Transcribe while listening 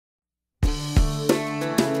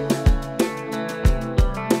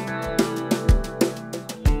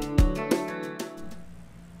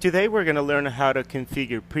Today we're going to learn how to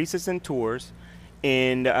configure presets and tours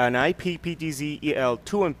in an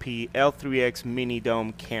IPPTZ-EL2MPL3X-MINI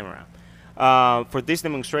dome camera. For this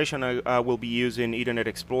demonstration I will be using Internet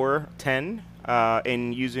Explorer 10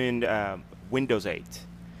 and using Windows 8.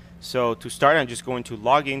 So to start, I'm just going to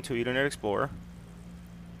log into Internet Explorer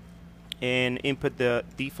and input the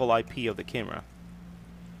default IP of the camera.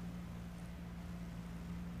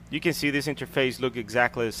 You can see this interface look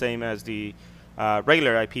exactly the same as the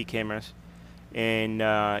regular IP cameras, and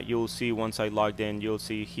you'll see once I logged in, you'll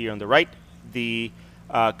see here on the right the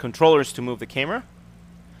controllers to move the camera.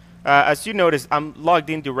 As you notice, I'm logged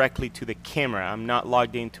in directly to the camera. I'm not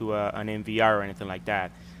logged into an NVR or anything like that.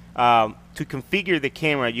 To configure the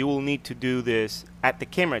camera, you will need to do this at the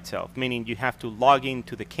camera itself, meaning you have to log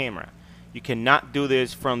into the camera. You cannot do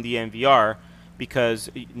this from the NVR because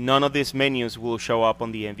none of these menus will show up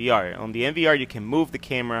on the NVR. On the NVR you can move the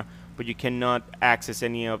camera, but you cannot access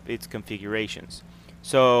any of its configurations.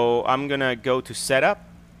 So I'm gonna go to Setup.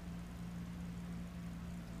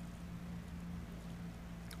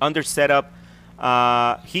 Under Setup,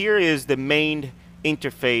 here is the main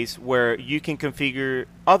interface where you can configure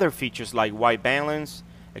other features like white balance,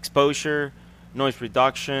 exposure, noise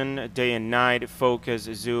reduction, day and night, focus,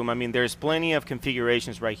 zoom. I mean, there's plenty of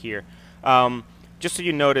configurations right here. Just so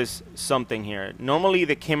you notice something here, normally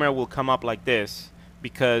the camera will come up like this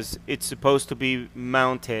because it's supposed to be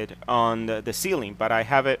mounted on the ceiling, but I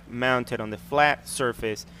have it mounted on the flat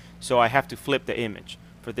surface, so I have to flip the image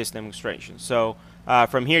for this demonstration. So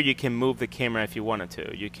from here you can move the camera if you wanted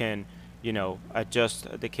to. You can, you know,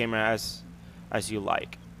 adjust the camera as you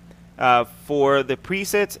like. For the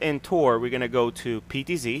presets and tour, we're gonna go to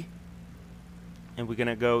PTZ and we're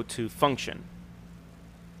gonna go to function.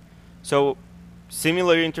 So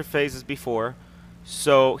similar interface as before.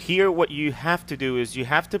 So here what you have to do is you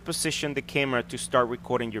have to position the camera to start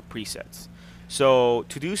recording your presets. So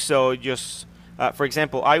to do so, just for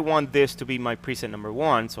example, I want this to be my preset number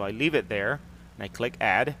 1, so I leave it there and I click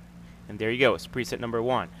add, and there you go, it's preset number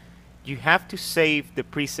 1. You have to save the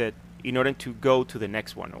preset in order to go to the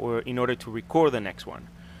next one, or in order to record the next one.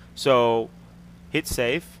 So hit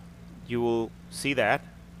save, you will see that,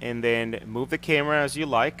 and then move the camera as you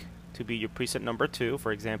like to be your preset number 2.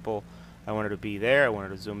 For example, I want it to be there, I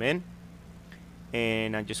want it to zoom in,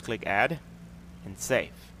 and I just click add and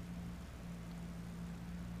save.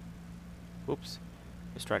 Oops,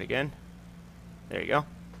 let's try it again. There you go.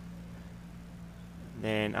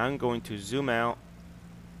 Then I'm going to zoom out.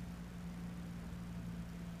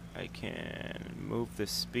 I can move the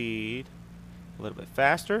speed a little bit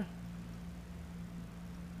faster,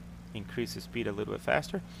 increase the speed a little bit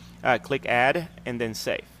faster, click add and then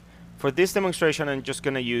save. For this demonstration I'm just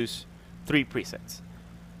gonna use 3 presets.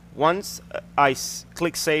 Once I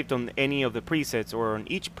click saved on any of the presets or on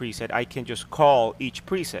each preset, I can just call each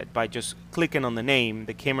preset by just clicking on the name.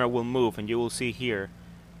 The camera will move and you will see here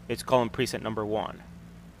it's calling preset number 1.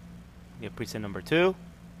 You have preset number 2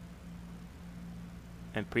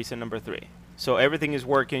 and preset number 3. So everything is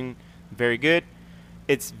working very good.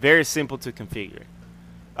 It's very simple to configure.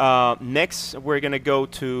 Next we're gonna go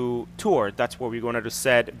to tour. That's what we're going to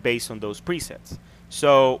set based on those presets.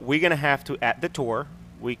 So we're gonna have to add the tour.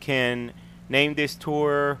 We can name this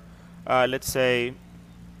tour, let's say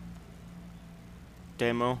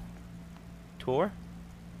demo tour.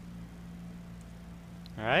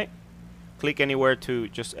 Alright, click anywhere to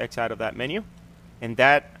just X out of that menu, and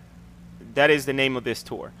that is the name of this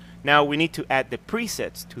tour. Now we need to add the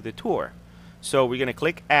presets to the tour. So we're gonna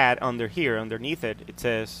click add under here. Underneath it, it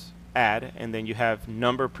says add, and then you have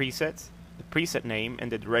number presets, the preset name, and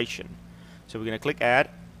the duration. So we're gonna click add,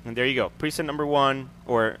 and there you go, preset number 1,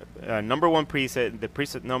 or number 1 preset, the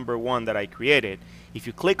preset number 1 that I created. If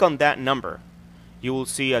you click on that number, you will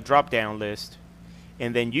see a drop down list,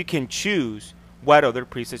 and then you can choose what other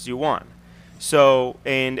presets you want. So,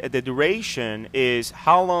 and the duration is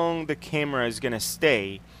how long the camera is gonna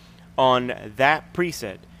stay on that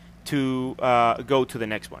preset to go to the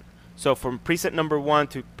next one. So from preset number 1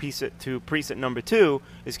 to preset number 2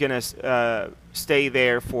 is gonna stay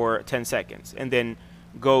there for 10 seconds, and then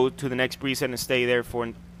go to the next preset and stay there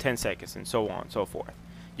for 10 seconds, and so on and so forth.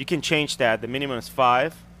 You can change that. The minimum is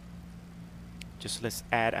 5. Just let's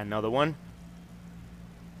add another one.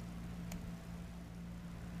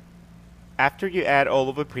 After you add all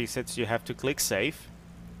of the presets, you have to click save.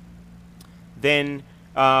 Then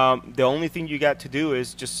the only thing you got to do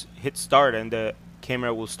is just hit start, and the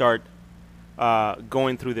camera will start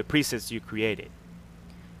going through the presets you created.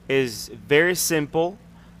 It's very simple.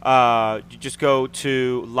 You just go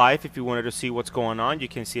to live if you wanted to see what's going on. You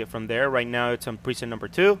can see it from there. Right now it's on preset number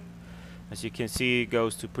 2. As you can see, it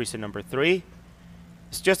goes to preset number 3.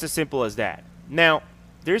 It's just as simple as that. Now,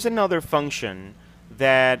 there's another function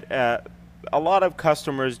that a lot of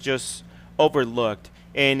customers just overlooked,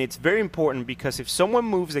 and it's very important because if someone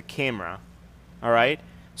moves a camera, all right,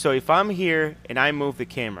 so if I'm here and I move the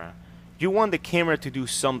camera, you want the camera to do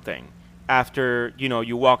something after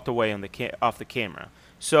you walked away on off the camera.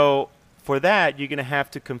 So for that, you're gonna have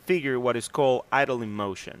to configure what is called idle in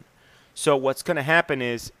motion. So what's gonna happen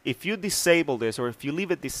is if you disable this, or if you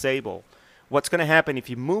leave it disabled, what's gonna happen if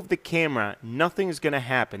you move the camera, nothing is gonna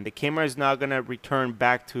happen. The camera is not gonna return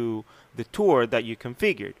back to the tour that you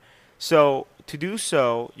configured. So to do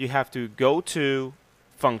so, you have to go to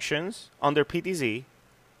Functions under PTZ.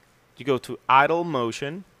 You go to Idle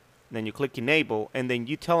Motion, then you click Enable, and then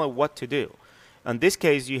you tell it what to do. In this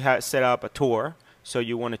case, you have set up a tour, so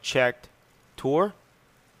you want to check tour,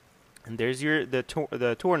 and there's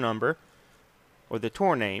the tour number or the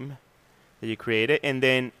tour name that you created, and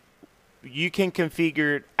then you can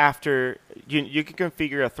configure after you can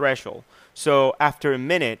configure a threshold. So after a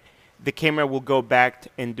minute, the camera will go back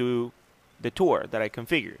and do the tour that I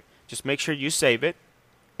configured. Just make sure you save it,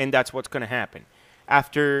 and that's what's going to happen.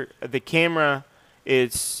 After the camera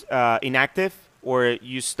is inactive, or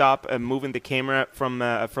you stop moving the camera from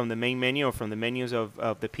the main menu or from the menus of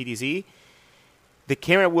the PTZ, the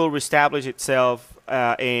camera will reestablish itself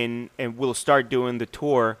and will start doing the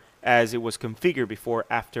tour as it was configured before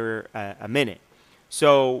after a minute.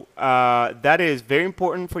 So that is very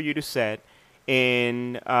important for you to set,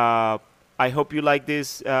 and I hope you like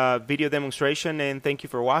this video demonstration, and thank you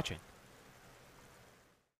for watching.